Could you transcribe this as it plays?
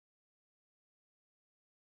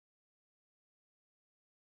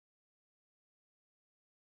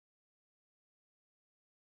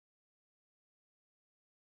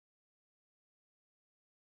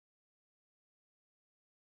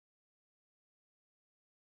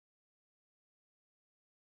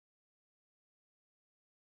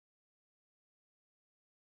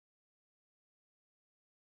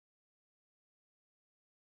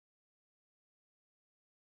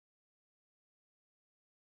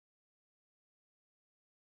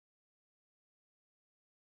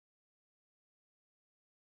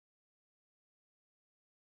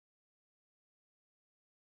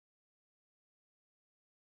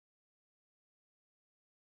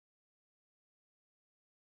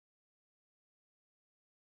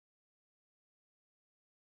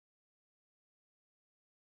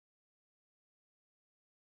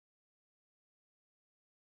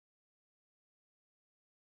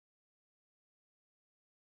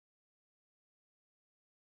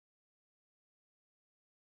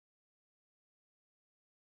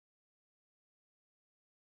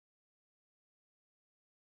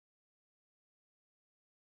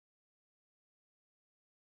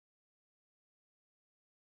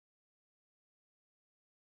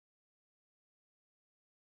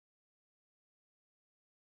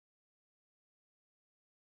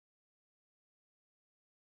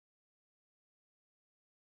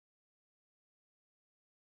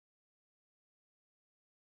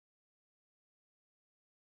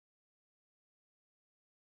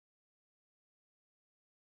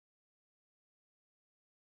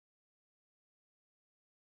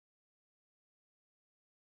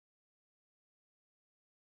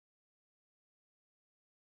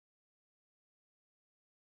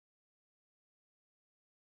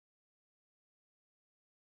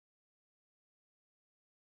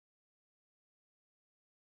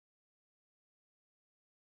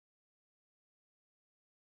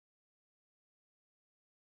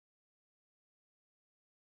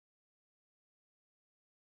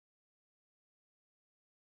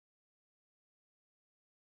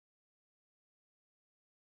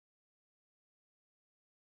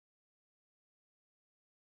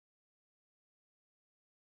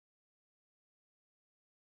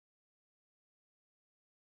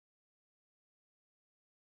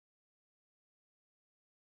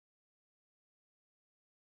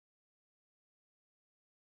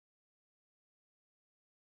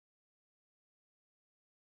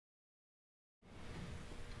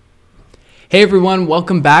Hey everyone,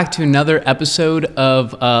 welcome back to another episode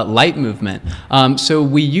of Light Movement. So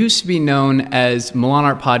we used to be known as Milan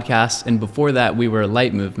Art Podcast, and before that we were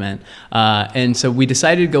Light Movement. And so we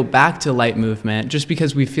decided to go back to Light Movement just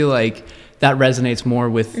because we feel like that resonates more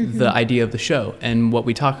with the idea of the show and what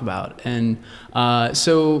we talk about. And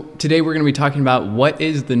so today we're going to be talking about what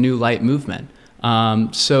is the new Light Movement.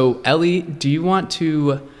 So Ellie, do you want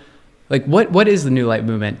to, like, what is the new Light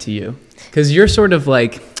Movement to you? Because you're sort of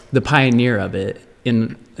like the pioneer of it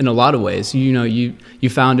in a lot of ways. You know, you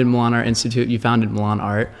founded Milan Art Institute, you founded Milan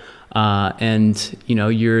Art, and you know,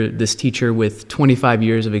 you're this teacher with 25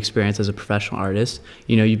 years of experience as a professional artist.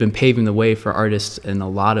 You know, you've been paving the way for artists in a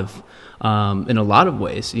lot of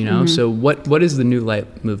ways. You know, so what is the new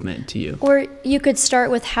Light Movement to you? Or you could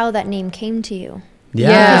start with how that name came to you. Yeah,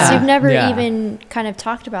 because you've never even kind of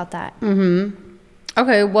talked about that.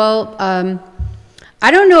 Okay, well, I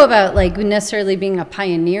don't know about like necessarily being a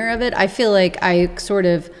pioneer of it. I feel like I sort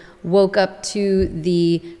of woke up to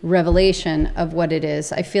the revelation of what it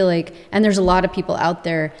is. I feel like, and there's a lot of people out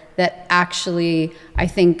there that actually, I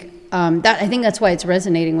think that's why it's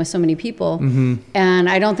resonating with so many people. And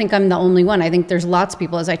I don't think I'm the only one. I think there's lots of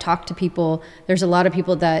people, as I talk to people, there's a lot of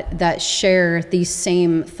people that share these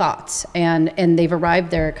same thoughts, and they've arrived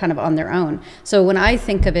there kind of on their own. So when I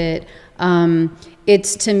think of it,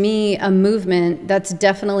 it's, to me, a movement that's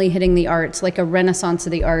definitely hitting the arts, like a renaissance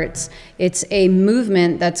of the arts. It's a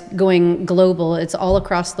movement that's going global. It's all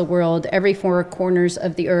across the world. Every four corners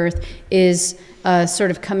of the earth is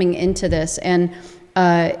sort of coming into this. And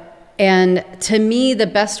to me, the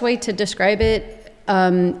best way to describe it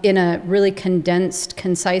in a really condensed,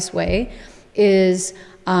 concise way is,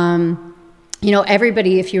 you know,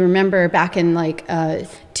 everybody, if you remember back in like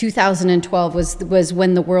 2012 was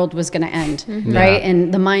when the world was going to end, right?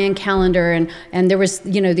 And the Mayan calendar, and there was,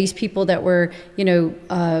 you know, these people that were, you know,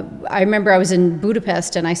 I remember I was in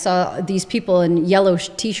Budapest and I saw these people in yellow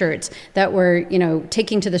t-shirts that were, you know,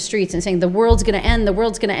 taking to the streets and saying the world's going to end, the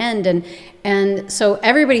world's going to end, and so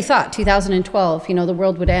everybody thought 2012, you know, the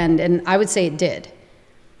world would end, and I would say it did.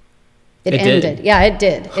 It ended. Did. Yeah, it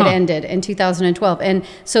did. It ended in 2012. And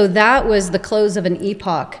so that was the close of an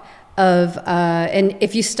epoch of, and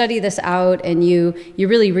if you study this out and you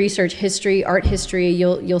really research history, art history,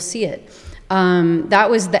 you'll see it.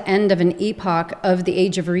 That was the end of an epoch of the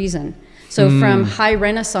Age of Reason. So from High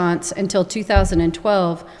Renaissance until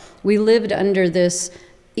 2012, we lived under this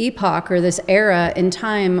epoch or this era in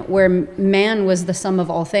time where man was the sum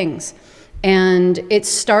of all things. And it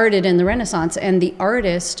started in the Renaissance, and the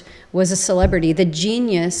artist was a celebrity. The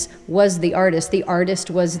genius was the artist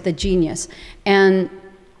was the genius. And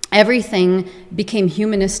everything became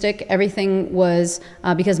humanistic. Everything was,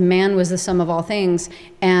 because man was the sum of all things,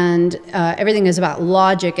 and everything is about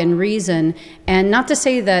logic and reason. And not to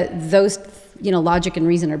say that those, you know, logic and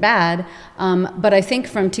reason are bad, but I think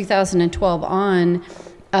from 2012 on,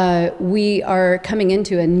 we are coming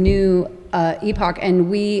into a new epoch, and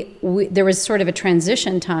there was sort of a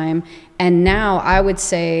transition time, and now I would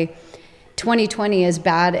say 2020, as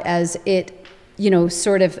bad as it, you know,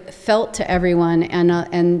 sort of felt to everyone,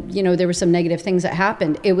 and you know, there were some negative things that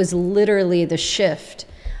happened. It was literally the shift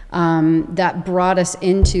that brought us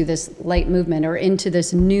into this light movement, or into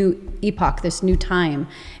this new epoch, this new time.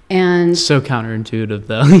 And so counterintuitive,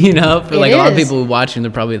 though, you know, for like a lot of people watching,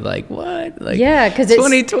 they're probably like, what? Like, yeah, because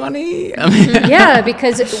 2020. Yeah,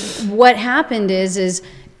 because what happened is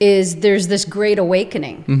there's this great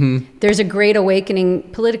awakening. There's a great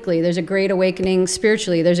awakening politically. There's a great awakening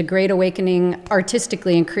spiritually. There's a great awakening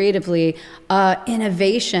artistically and creatively.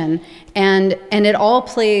 Innovation, and it all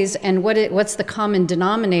plays. And what's the common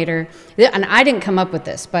denominator? And I didn't come up with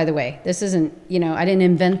this, by the way. This isn't, you know, I didn't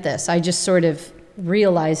invent this. I just sort of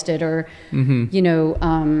realized it, or you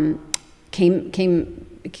know,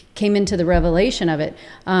 came into the revelation of it.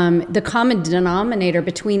 The common denominator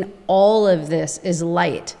between all of this is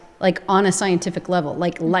light, like on a scientific level,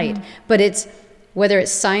 like light. But it's, whether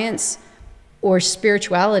it's science or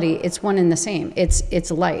spirituality, it's one and the same.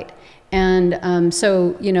 It's light. And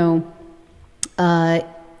so, you know,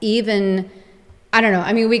 even, I don't know,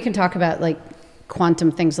 I mean, we can talk about like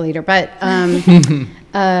quantum things later, but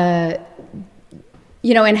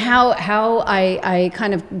you know, and how I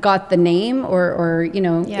kind of got the name, or you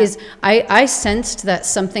know, is I sensed that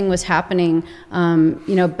something was happening,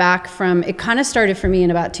 you know, back from, it kind of started for me in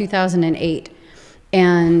about 2008.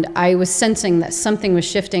 And I was sensing that something was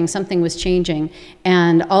shifting, something was changing.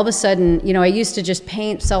 And all of a sudden, you know, I used to just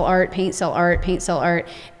paint, sell art, paint, sell art, paint, sell art.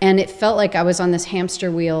 And it felt like I was on this hamster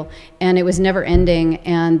wheel, and it was never ending,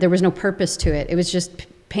 and there was no purpose to it. It was just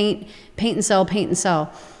paint and sell, paint and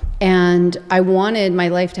sell. And I wanted my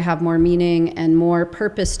life to have more meaning and more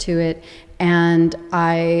purpose to it. And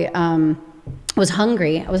I was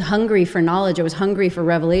hungry. I was hungry for knowledge. I was hungry for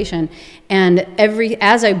revelation. And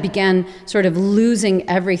as I began sort of losing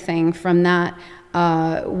everything from that,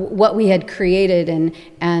 what we had created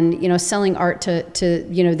and you know, selling art to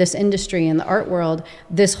you know, this industry and the art world,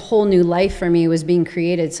 this whole new life for me was being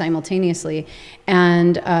created simultaneously.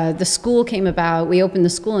 And the school came about. We opened the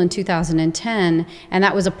school in 2010, and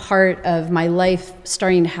that was a part of my life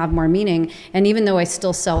starting to have more meaning. And even though I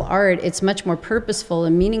still sell art, it's much more purposeful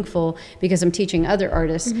and meaningful because I'm teaching other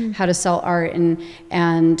artists how to sell art.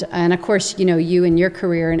 And of course, you know, you and your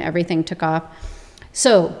career and everything took off.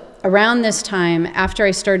 So around this time, after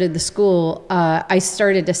I started the school, I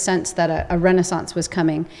started to sense that a renaissance was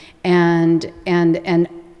coming, and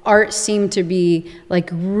art seemed to be like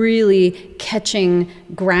really catching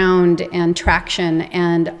ground and traction.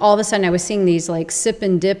 And all of a sudden, I was seeing these like sip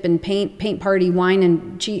and dip and paint party, wine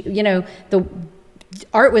and you know, the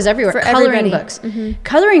art was everywhere. For coloring everybody. books.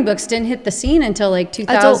 Coloring books didn't hit the scene until like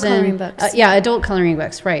 2000. Adult coloring books. Yeah, adult coloring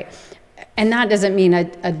books, right. And that doesn't mean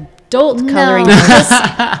adult coloring No, books.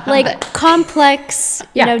 just like complex,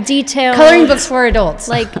 you know, detailed. Coloring books for adults.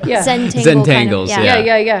 Like Yeah. Zentangle. Zentangles, kind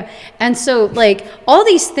of, yeah. And so like all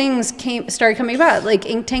these things started coming about, like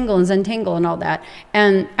Inktangle and Zentangle and all that.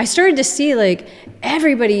 And I started to see like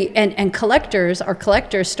everybody and our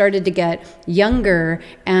collectors started to get younger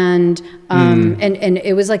and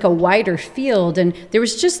it was like a wider field, and there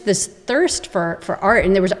was just this thirst for art,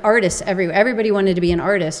 and there was artists everywhere. Everybody wanted to be an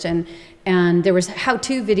artist, and there was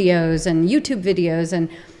how-to videos and YouTube videos, and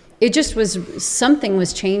it just was, something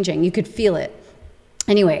was changing. You could feel it.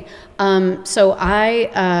 Anyway, so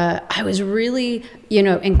I was really, you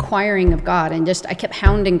know, inquiring of God, and I kept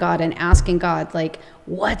hounding God and asking God, like,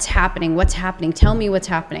 what's happening? What's happening? Tell me what's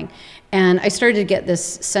happening. And I started to get this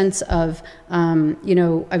sense of, you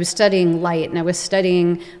know, I was studying light, and I was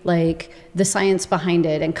studying like the science behind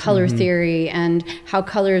it and color theory and how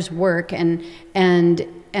colors work and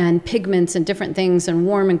pigments and different things and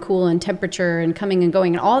warm and cool and temperature and coming and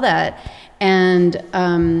going and all that. And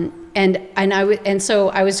so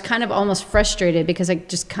I was kind of almost frustrated because I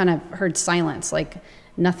just kind of heard silence, like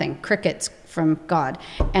nothing, crickets from God.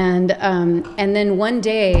 And then one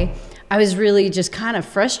day I was really just kind of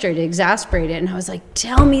frustrated, exasperated, and I was like,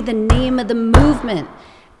 tell me the name of the movement.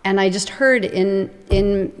 And I just heard in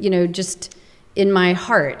you know, just in my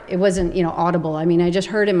heart, it wasn't, you know, audible. I mean, I just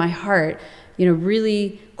heard in my heart, you know,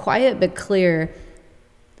 really quiet but clear.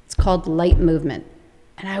 It's called light movement.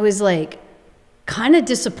 And I was like, kind of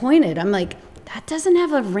disappointed. I'm like, that doesn't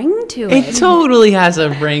have a ring to it. It totally has a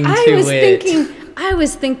ring to it. I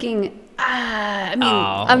was thinking, I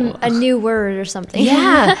mean, a new word or something.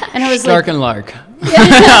 yeah. And I was Stark like, and Lark.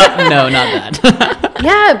 No, not that.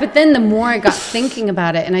 yeah, but then the more I got thinking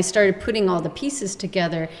about it, and I started putting all the pieces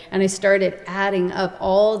together, and I started adding up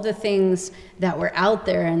all the things that were out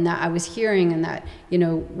there and that I was hearing and that, you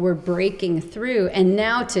know, were breaking through. And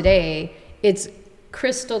now today, it's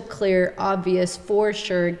crystal clear, obvious, for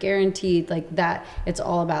sure, guaranteed, like that. It's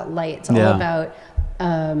all about light. It's all about,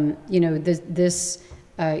 you know, this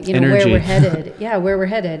you know, energy. where we're headed. Yeah, where we're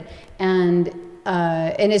headed. And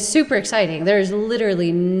it's super exciting. There's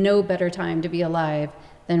literally no better time to be alive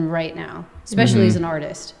than right now, especially as an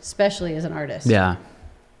artist, Yeah.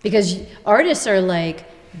 Because artists are like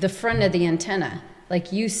the front of the antenna.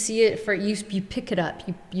 Like you see it you pick it up.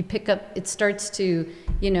 You pick up, it starts to,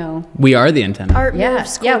 you know. We are the antenna. Art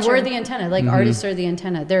moves culture. We're the antenna. Like artists are the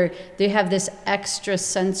antenna. They have this extra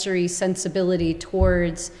sensory sensibility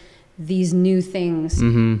towards these new things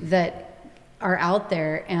that are out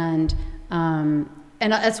there, and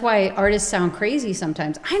that's why artists sound crazy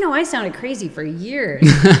sometimes. I know I sounded crazy for years,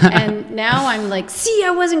 and now I'm like, see,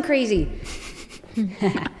 I wasn't crazy.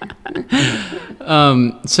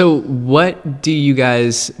 So what do you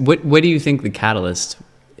guys, what do you think the catalyst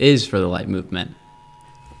is for the light movement?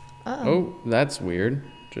 Oh, that's weird.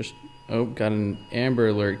 Got an Amber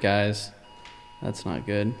Alert, guys. That's not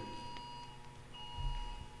good.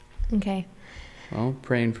 Okay. Well,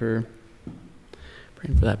 praying for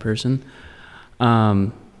that person.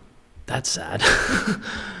 That's sad.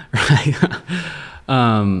 Right.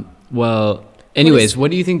 Well, anyways,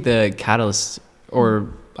 what do you think the catalyst,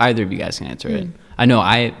 or either of you guys can answer it? I know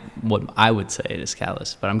what I would say it is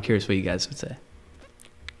catalyst, but I'm curious what you guys would say.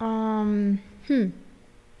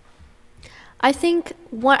 I think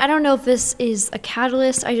I don't know if this is a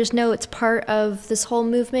catalyst. I just know it's part of this whole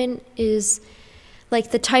movement, is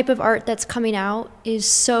like the type of art that's coming out is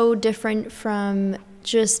so different from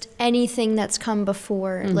just anything that's come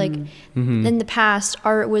before. Mm-hmm. Like in the past,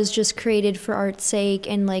 art was just created for art's sake,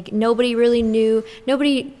 and like nobody really knew,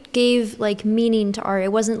 nobody gave like meaning to art.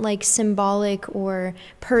 It wasn't like symbolic or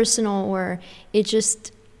personal, or it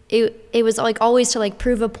just it was like always to like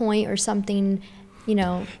prove a point or something, you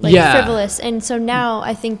know, like frivolous. And so now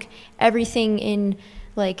I think everything in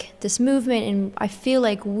like this movement, and I feel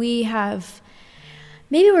like we have,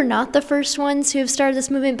 maybe we're not the first ones who have started this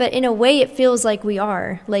movement, but in a way it feels like we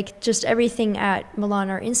are. Like just everything at Milan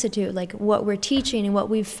Art Institute, like what we're teaching and what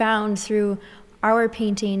we've found through our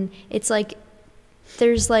painting, it's like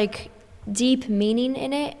there's like deep meaning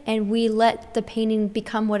in it, and we let the painting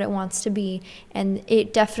become what it wants to be, and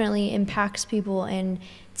it definitely impacts people, and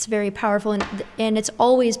it's very powerful, and it's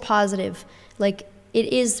always positive. Like it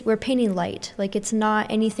is, we're painting light, like it's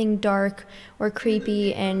not anything dark or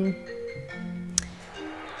creepy. And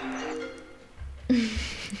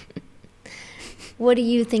what do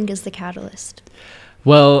you think is the catalyst?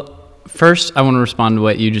 Well, first, I want to respond to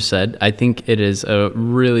what you just said. I think it is a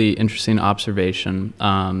really interesting observation,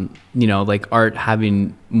 you know, like art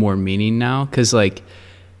having more meaning now. Because, like,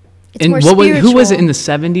 it's more spiritual. Who was it in the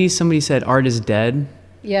 70s? Somebody said art is dead.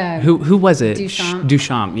 Yeah. Who was it? Duchamp.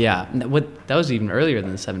 Duchamp, yeah. That was even earlier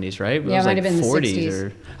than the 70s, right? Yeah, it might have been the 60s.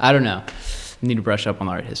 Or I don't know. Need to brush up on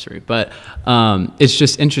art history. But it's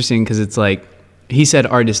just interesting because it's like, he said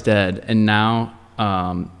art is dead, and now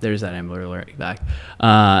there's that Amber Alert back.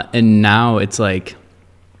 And now it's like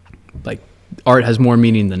art has more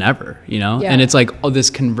meaning than ever, you know? Yeah. And it's like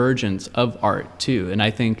this convergence of art too. And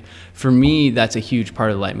I think for me, that's a huge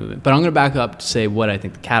part of the light movement. But I'm going to back up to say what I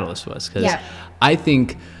think the catalyst was. Because I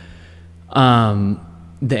think the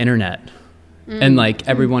internet and like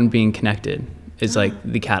everyone being connected is like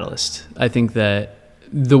the catalyst. I think that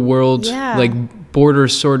the world, like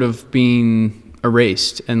borders sort of being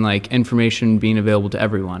erased, and like information being available to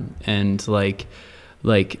everyone, and like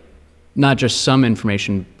not just some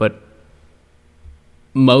information, but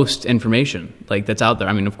most information like that's out there.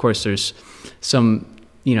 I mean, of course there's some,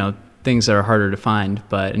 you know, things that are harder to find,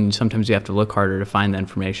 and sometimes you have to look harder to find the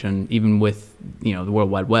information, even with, you know, the World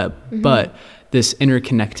Wide Web. But this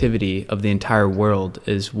interconnectivity of the entire world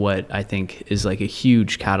is what I think is like a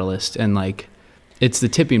huge catalyst, and like it's the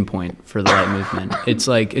tipping point for the light movement. It's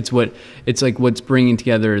like what's bringing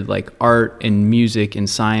together like art and music and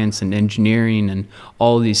science and engineering, and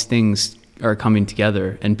all these things are coming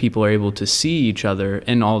together, and people are able to see each other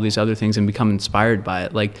and all these other things and become inspired by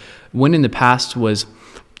it. Like when in the past was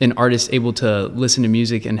an artist able to listen to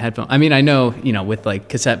music in headphones? I mean, I know, you know, with like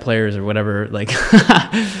cassette players or whatever, like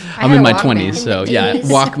I'm in my 20s, so yeah,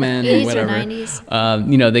 Walkman or whatever.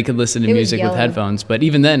 You know, they could listen to music with headphones, but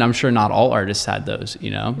even then, I'm sure not all artists had those, you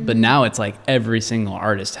know. But now it's like every single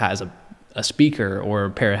artist has a speaker or a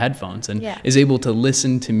pair of headphones and is able to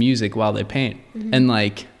listen to music while they paint. And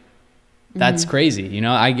like, that's crazy, you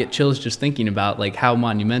know. I get chills just thinking about like how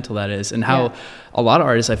monumental that is, and how a lot of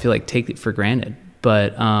artists, I feel like, take it for granted.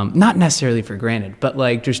 But not necessarily for granted, but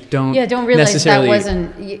like just don't realize that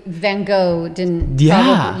wasn't Van Gogh didn't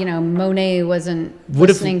probably, you know, Monet wasn't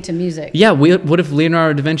listening to music. What if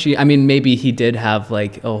Leonardo da Vinci, I mean, maybe he did have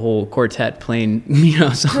like a whole quartet playing, you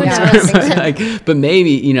know, songs, but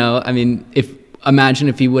maybe, you know, I mean, imagine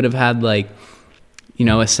if he would have had like, you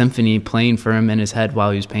know, a symphony playing for him in his head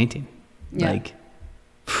while he was painting. Like,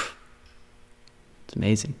 it's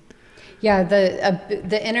amazing. Yeah,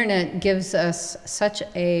 the internet gives us such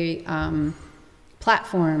a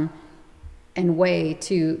platform and way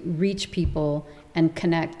to reach people and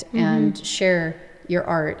connect and share your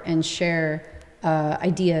art and share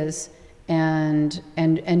ideas and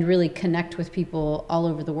really connect with people all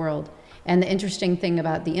over the world. And the interesting thing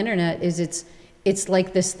about the internet is it's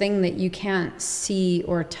like this thing that you can't see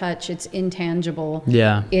or touch. It's intangible.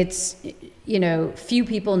 Yeah. It's, you know, few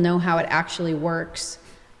people know how it actually works.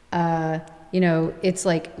 You know, it's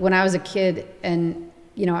like when I was a kid and,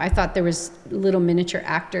 you know, I thought there was little miniature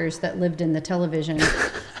actors that lived in the television.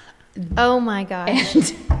 Oh my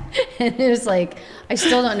gosh. And it was like, I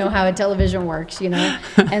still don't know how a television works, you know?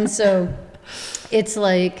 And so it's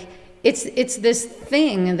like, it's this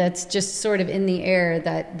thing that's just sort of in the air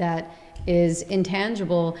that is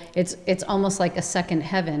intangible. It's almost like a second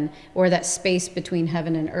heaven, or that space between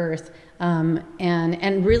heaven and earth.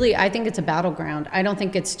 And really, I think it's a battleground. I don't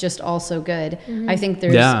think it's just all so good. I think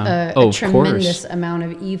there's a tremendous amount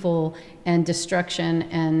of evil and destruction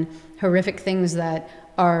and horrific things that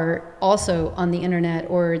are also on the internet,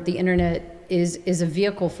 or the internet is a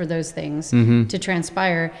vehicle for those things to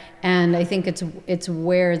transpire. And I think it's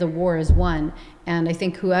where the war is won. And I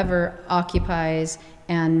think whoever occupies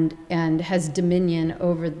and has dominion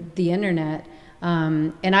over the internet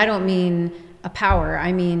And I don't mean a power,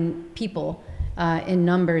 I mean people in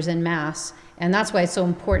numbers and mass. And that's why it's so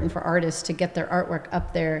important for artists to get their artwork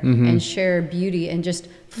up there and share beauty and just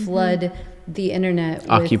flood the internet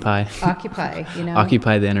with occupy, you know.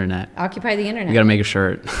 Occupy the internet. Occupy the internet. You got to make a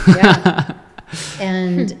shirt. Yeah.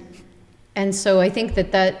 And so I think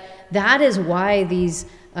that is why these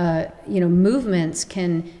movements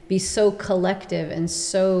can be so collective and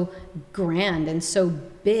so grand and so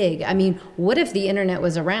big. I mean, what if the internet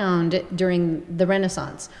was around during the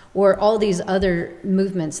Renaissance or all these other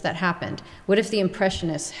movements that happened? What if the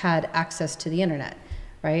Impressionists had access to the internet,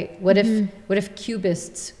 right? What if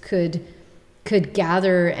Cubists could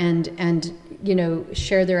gather and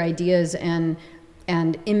share their ideas and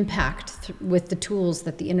impact with the tools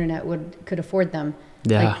that the internet could afford them?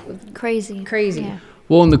 Yeah. Like, crazy. Yeah.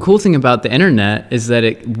 Well, and the cool thing about the internet is that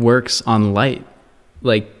it works on light.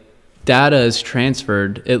 Like, data is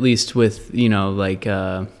transferred, at least with,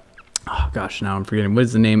 oh gosh, now I'm forgetting. What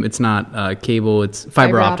is the name? It's not cable, it's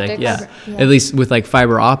fiber optic. Yeah. At least with like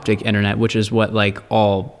fiber optic internet, which is what like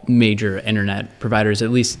all major internet providers, at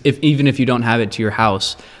least even if you don't have it to your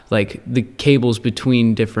house, like the cables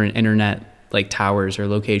between different internet like towers or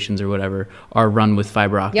locations or whatever are run with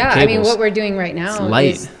fiber optic cables. I mean, what we're doing right now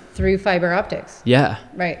is through fiber optics. Yeah.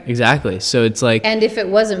 Right. Exactly. So it's like... And if it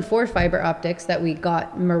wasn't for fiber optics that we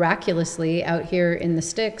got miraculously out here in the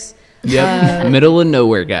sticks... Yep. Middle of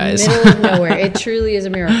nowhere, guys. Middle of nowhere. It truly is a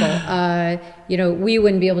miracle. We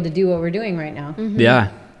wouldn't be able to do what we're doing right now.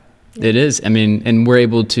 Yeah, it is. I mean, and we're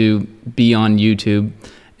able to be on YouTube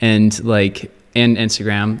and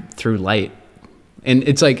Instagram through light. And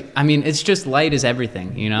it's like, I mean, it's just light is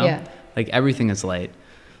everything, you know? Yeah. Like everything is light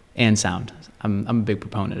and sound. I'm a big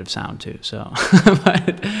proponent of sound too. So,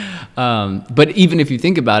 but even if you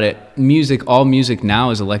think about it, all music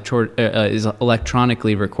now is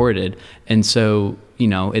electronically recorded, and so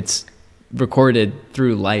it's recorded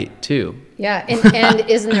through light too. Yeah, and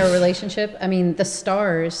isn't there a relationship? I mean, the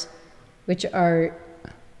stars, which are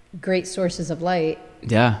great sources of light,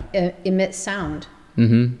 emit sound.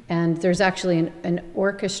 And there's actually an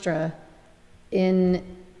orchestra in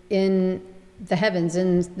the heavens,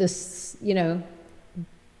 in this,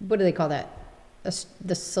 what do they call that?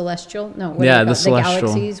 The celestial? No, what the celestial. The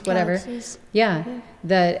galaxies, whatever. Galaxies. Yeah,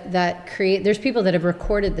 that create. There's people that have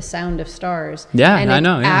recorded the sound of stars. Yeah, and I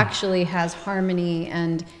know. It actually has harmony,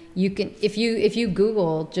 and you can if you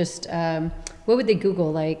Google just what would they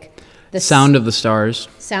Google like? The sound of the stars.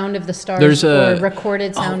 Sound of the stars. There's a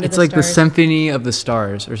recorded sound of the stars. It's like the Symphony of the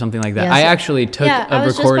Stars or something like that. Yes. I actually took a recording. I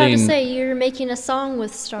was just about to say, you're making a song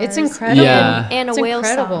with stars. It's incredible. Yeah. And a whale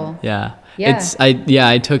song. Yeah. Yeah.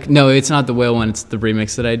 I took, no, it's not the whale one. It's the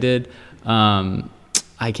remix that I did. I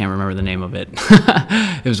can't remember the name of it.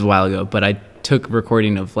 It was a while ago, but I took a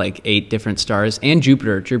recording of like 8 different stars and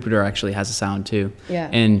Jupiter. Jupiter actually has a sound too. Yeah.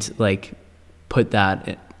 And like put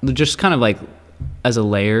that just kind of like as a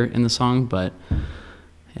layer in the song, but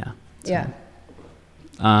yeah. Yeah.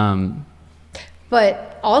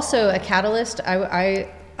 But also a catalyst. I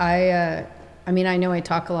mean, I know I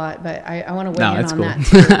talk a lot, but I want to weigh in on that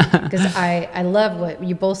too, because I love what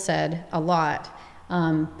you both said a lot.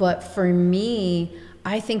 But for me,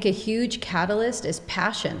 I think a huge catalyst is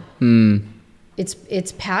passion.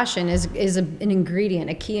 It's passion is an ingredient,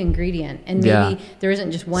 a key ingredient, and maybe there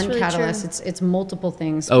isn't just one catalyst. It's multiple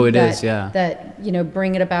things. That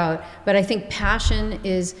bring it about. But I think passion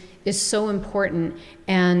is so important,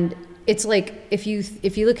 and it's like if you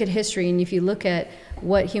look at history and if you look at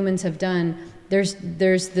what humans have done, there's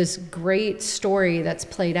this great story that's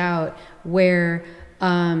played out where.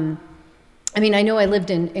 I mean, I know I lived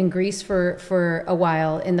in Greece for a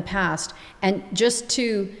while in the past, and just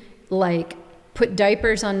to like put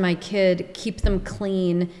diapers on my kid, keep them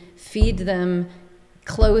clean, feed them,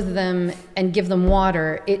 clothe them, and give them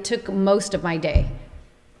water, it took most of my day.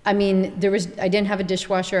 I mean, I didn't have a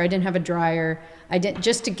dishwasher, I didn't have a dryer,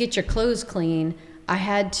 just to get your clothes clean, I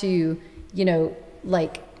had to,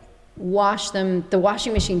 like wash them. The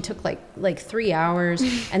washing machine took like 3 hours,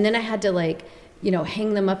 and then I had to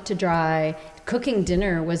hang them up to dry. Cooking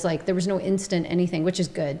dinner was like, there was no instant anything, which is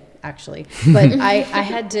good actually. But I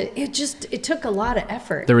had to, it took a lot of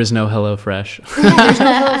effort. There was no HelloFresh. Yeah, there's no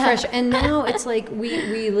HelloFresh. And now it's like,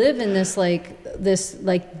 we live in this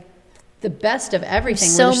the best of everything.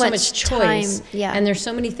 So where there's much so much choice. time, yeah. And there's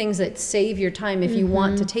so many things that save your time if you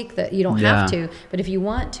want to take that. You don't have to, but if you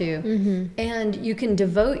want to, and you can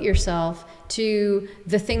devote yourself to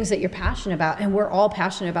the things that you're passionate about. And we're all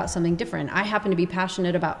passionate about something different. I happen to be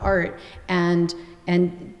passionate about art, and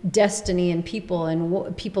and destiny and people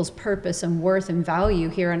and people's purpose and worth and value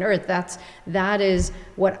here on earth. That is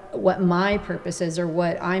what my purpose is, or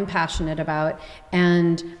what I'm passionate about.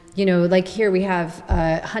 And you know, like here we have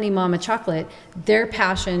Honey Mama Chocolate. Their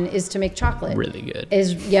passion is to make chocolate. Really good.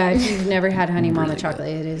 If you've never had Honey Mama Chocolate,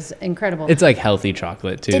 it is incredible. It's like healthy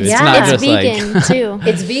chocolate too. It's not just vegan like too.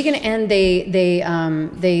 It's vegan, and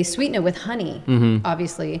they sweeten it with honey,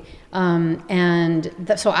 obviously,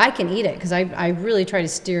 so I can eat it because I really try to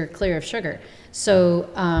steer clear of sugar. So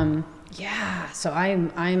so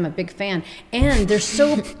I'm a big fan, and they're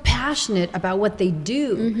so passionate about what they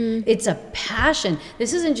do. It's a passion.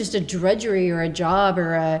 This isn't just a drudgery or a job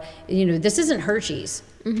or this isn't Hershey's.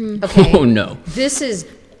 Okay. Oh no. This is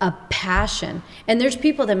a passion. And there's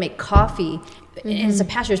people that make coffee, and it's a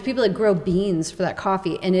passion. There's people that grow beans for that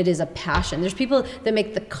coffee, and it is a passion. There's people that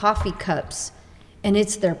make the coffee cups, and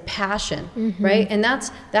it's their passion, right? And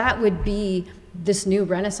that would be this new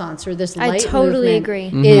renaissance, or this light totally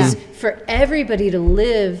movement, agree. is for everybody to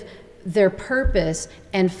live their purpose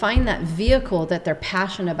and find that vehicle that they're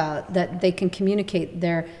passionate about, that they can communicate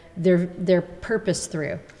their purpose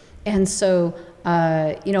through. And so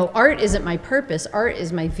art isn't my purpose. Art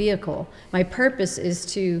is my vehicle. My purpose is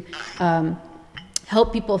to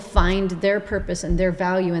help people find their purpose and their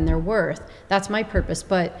value and their worth. That's my purpose.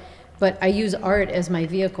 But I use art as my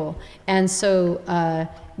vehicle. And so,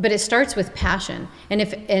 but it starts with passion.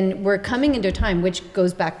 And we're coming into a time which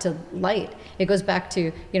goes back to light. It goes back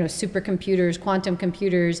to, supercomputers, quantum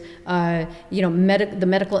computers, the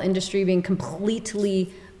medical industry being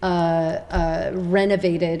completely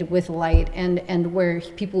renovated with light, and where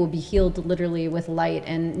people will be healed literally with light,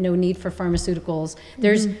 and no need for pharmaceuticals.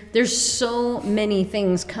 There's so many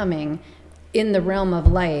things coming in the realm of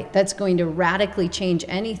light that's going to radically change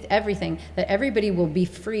everything, that everybody will be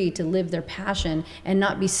free to live their passion and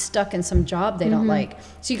not be stuck in some job they don't like.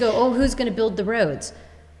 So you go, oh, who's going to build the roads,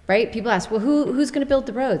 right? People ask, well, who's going to build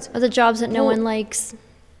the roads? Or the jobs that no one likes.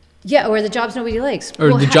 Yeah, or the jobs nobody likes.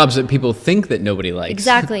 Or the jobs that people think that nobody likes.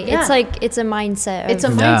 Exactly. Yeah. It's like, it's a mindset. It's a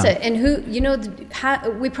mindset.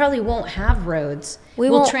 And we probably won't have roads.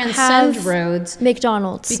 We'll transcend have roads.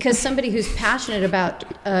 McDonald's. Because somebody who's passionate about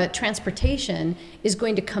transportation is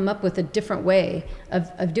going to come up with a different way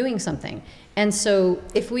of doing something. And so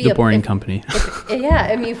if we... The Boring Company.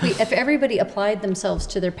 If everybody applied themselves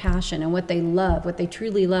to their passion and what they love, what they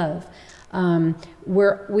truly love,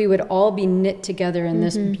 we would all be knit together in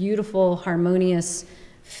this beautiful, harmonious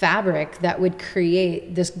fabric that would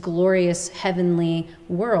create this glorious heavenly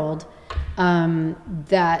world,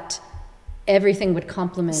 that everything would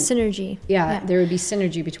complement. Synergy. Yeah, there would be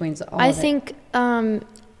synergy between all of it. I think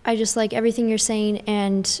I just like everything you're saying,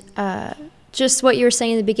 and just what you were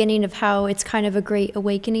saying in the beginning of how it's kind of a great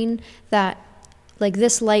awakening, that like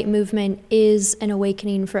this light movement is an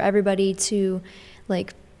awakening for everybody to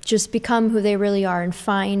like just become who they really are and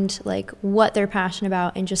find like what they're passionate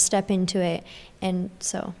about and just step into it. And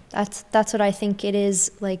so that's what I think it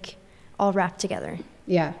is, like all wrapped together.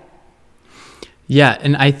 Yeah. Yeah,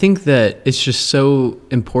 and I think that it's just so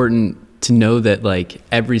important to know that like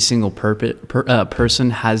every single person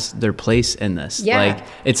has their place in this. Yeah. Like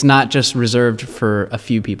it's not just reserved for a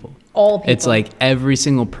few people. All people. It's like every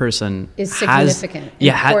single person is significant,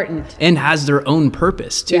 important, and has their own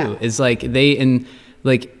purpose too. Yeah. It's like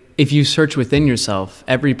like if you search within yourself,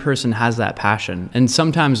 every person has that passion. And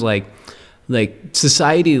sometimes like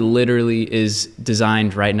society literally is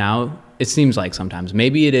designed right now. It seems like sometimes,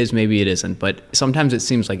 maybe it is, maybe it isn't, but sometimes it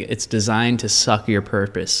seems like it's designed to suck your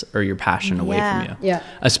purpose or your passion away from you. Yeah.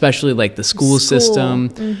 Especially like the school system,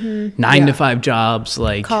 9-to-5 jobs,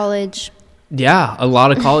 like college. Yeah, a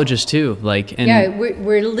lot of colleges too. Like, and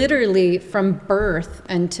we're literally from birth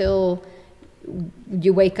until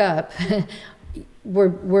you wake up,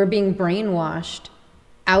 we're being brainwashed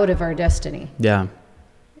out of our destiny. Yeah.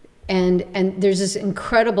 And there's this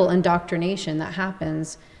incredible indoctrination that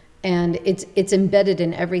happens, and it's embedded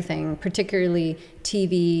in everything, particularly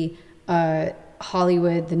TV,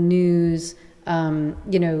 Hollywood, the news,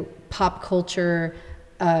 pop culture,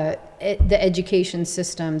 the education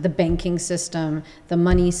system, the banking system, the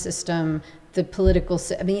money system, the political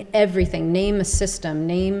everything. Name a system,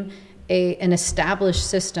 name an established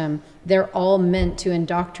system. They're all meant to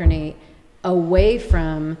indoctrinate away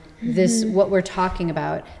from this, what we're talking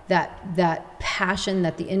about, that passion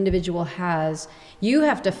that the individual has. You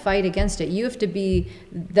have to fight against it. You have to be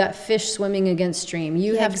that fish swimming against stream.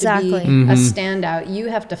 You have to be a standout. You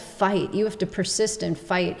have to fight. You have to persist and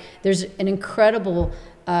fight. There's an incredible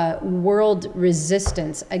world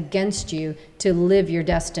resistance against you to live your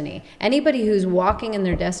destiny. Anybody who's walking in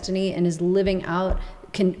their destiny and is living out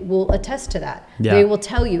will attest to that. Yeah. They will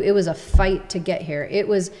tell you it was a fight to get here.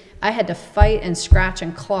 I had to fight and scratch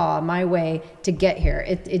and claw my way to get here.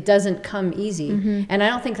 It doesn't come easy. And I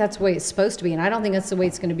don't think that's the way it's supposed to be. And I don't think that's the way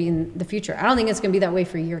it's going to be in the future. I don't think it's going to be that way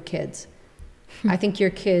for your kids. I think your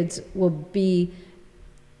kids will be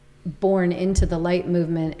born into the light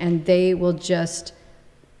movement, and they will just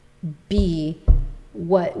be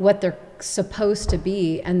what they're supposed to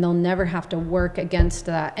be, and they'll never have to work against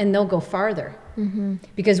that, and they'll go farther.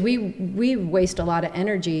 Because we waste a lot of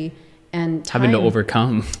energy and time having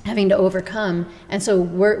to overcome. And so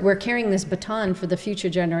we're carrying this baton for the future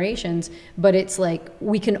generations, but it's like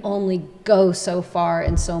we can only go so far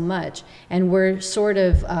and so much, and we're sort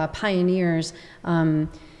of pioneers.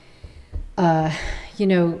 You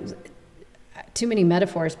know, too many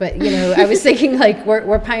metaphors, but you know, I was thinking like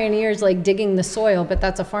we're pioneers, like digging the soil, but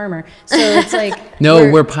that's a farmer. So it's like no,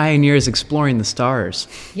 we're pioneers exploring the stars.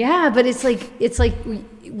 Yeah, but it's like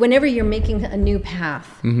whenever you're making a new path,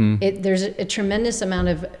 there's a tremendous amount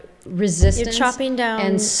of resistance. You're chopping down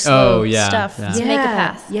and slow stuff to make a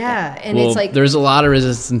path. Yeah, and well, it's like there's a lot of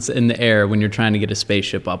resistance in the air when you're trying to get a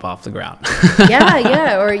spaceship up off the ground.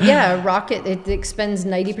 a rocket, it expends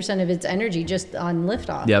 90% of its energy just on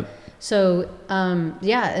liftoff. Yep. So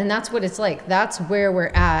and that's what it's like. That's where we're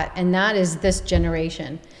at, and that is this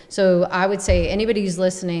generation. So I would say anybody who's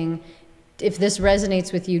listening, if this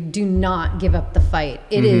resonates with you, do not give up the fight.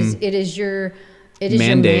 It is your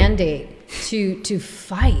mandate to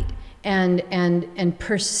fight and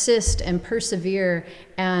persist and persevere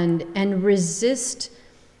and resist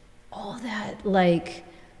all that like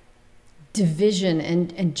division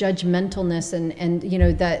and judgmentalness and you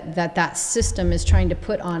know that system is trying to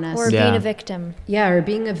put on us, or being a victim. Or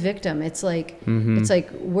being a victim. It's like it's like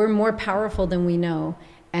we're more powerful than we know,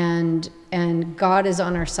 and God is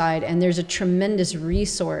on our side, and there's a tremendous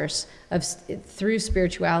resource through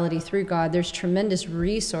spirituality, through God. There's tremendous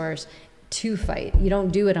resource to fight. You don't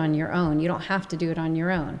do it on your own. You don't have to do it on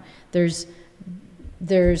your own. There's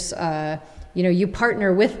you know, you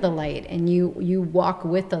partner with the light, and you walk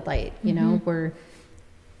with the light. You know, we're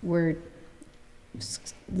you're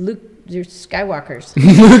Skywalkers.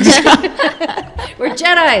 We're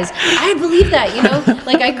Jedis. I believe that, you know,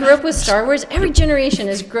 like I grew up with Star Wars. Every generation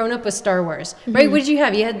has grown up with Star Wars, right? What did you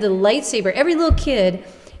have? You had the lightsaber. Every little kid,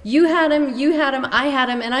 you had him, I had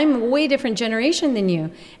him, and I'm a way different generation than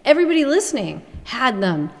you. Everybody listening had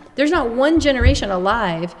them. There's not one generation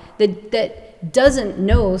alive that doesn't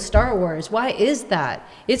know Star Wars. Why is that?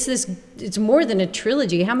 It's more than a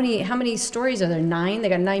trilogy. How many stories are there? 9? They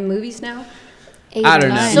got 9 movies now? 8 I don't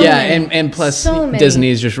know. So yeah, many. and plus So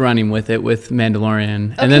Disney's just running with it with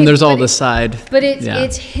Mandalorian. Okay, And then there's all the side. But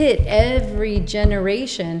it's hit every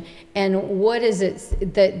generation. And what is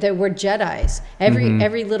it that we're Jedis?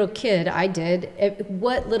 Every little kid,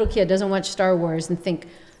 what little kid doesn't watch Star Wars and think,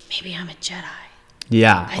 maybe I'm a Jedi?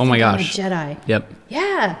 Yeah. Oh my gosh. I'm a Jedi. Yep.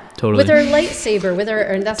 Yeah. Totally. With our lightsaber,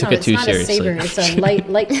 it's not a saber. It's a light.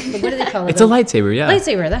 What do they call it? It's a lightsaber. Yeah.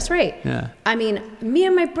 Lightsaber. That's right. Yeah. I mean, me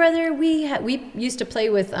and my brother, we used to play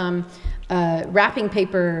with wrapping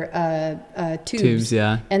paper tubes.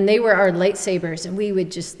 Yeah. And they were our lightsabers, and we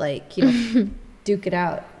would just like duke it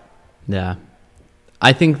out. Yeah.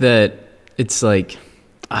 I think that it's like,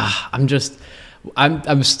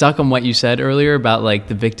 I'm stuck on what you said earlier about like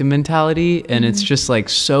the victim mentality. And it's just like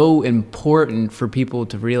so important for people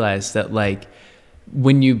to realize that like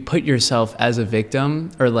when you put yourself as a victim,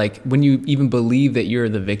 or like when you even believe that you're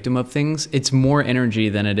the victim of things, it's more energy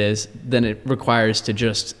than it requires to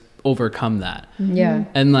just overcome that. Yeah.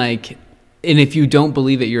 And like, and if you don't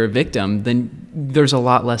believe that you're a victim, then there's a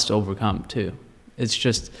lot less to overcome too. It's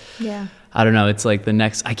just, I don't know. It's like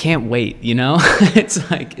I can't wait, you know?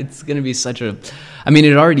 It's like, it's going to be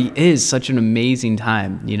it already is such an amazing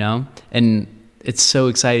time, you know? And it's so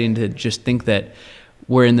exciting to just think that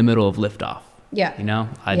we're in the middle of liftoff. Yeah. You know?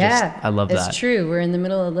 I love that. It's true. We're in the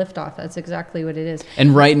middle of liftoff. That's exactly what it is.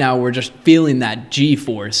 And right now we're just feeling that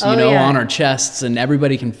G-force, you know, on our chests, and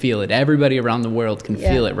everybody can feel it. Everybody around the world can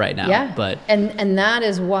feel it right now. Yeah. But and that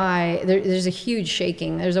is why there's a huge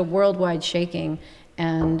shaking. There's a worldwide shaking.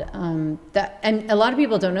 And and a lot of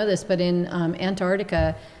people don't know this, but in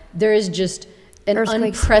Antarctica, there is just an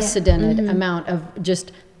unprecedented amount of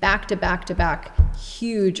just back to back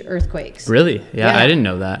huge earthquakes. Really? Yeah, I didn't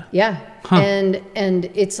know that. Yeah. Huh. And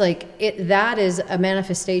it's like that is a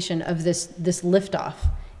manifestation of this liftoff,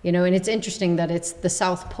 you know. And it's interesting that it's the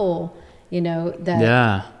South Pole, you know,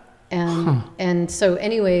 that and so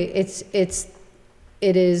anyway, it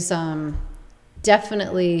is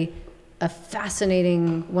definitely a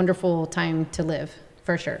fascinating, wonderful time to live,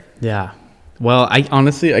 for sure. Yeah. Well, I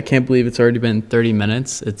honestly, I can't believe it's already been 30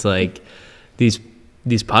 minutes. It's like these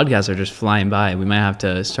podcasts are just flying by. We might have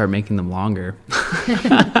to start making them longer.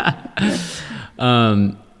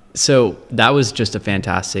 So that was just a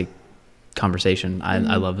fantastic conversation.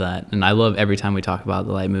 I love that. And I love every time we talk about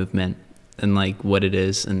the light movement and like what it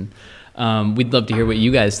is. And we'd love to hear what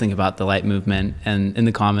you guys think about the light movement and in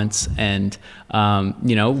the comments. And,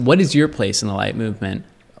 you know, what is your place in the light movement?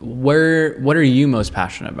 What are you most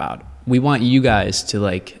passionate about? We want you guys to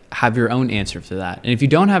like have your own answer for that. And if you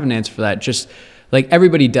don't have an answer for that, just like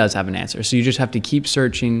everybody does have an answer. So you just have to keep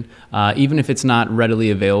searching, even if it's not readily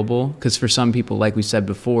available. Because for some people, like we said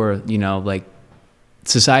before, you know, like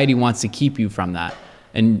society wants to keep you from that.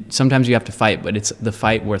 And sometimes you have to fight, but it's the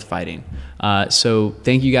fight worth fighting. So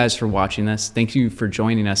thank you guys for watching this. Thank you for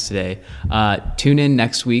joining us today. Tune in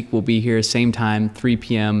next week. We'll be here same time, 3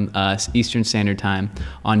 p.m. Eastern Standard Time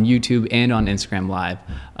on YouTube and on Instagram Live.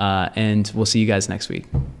 And we'll see you guys next week.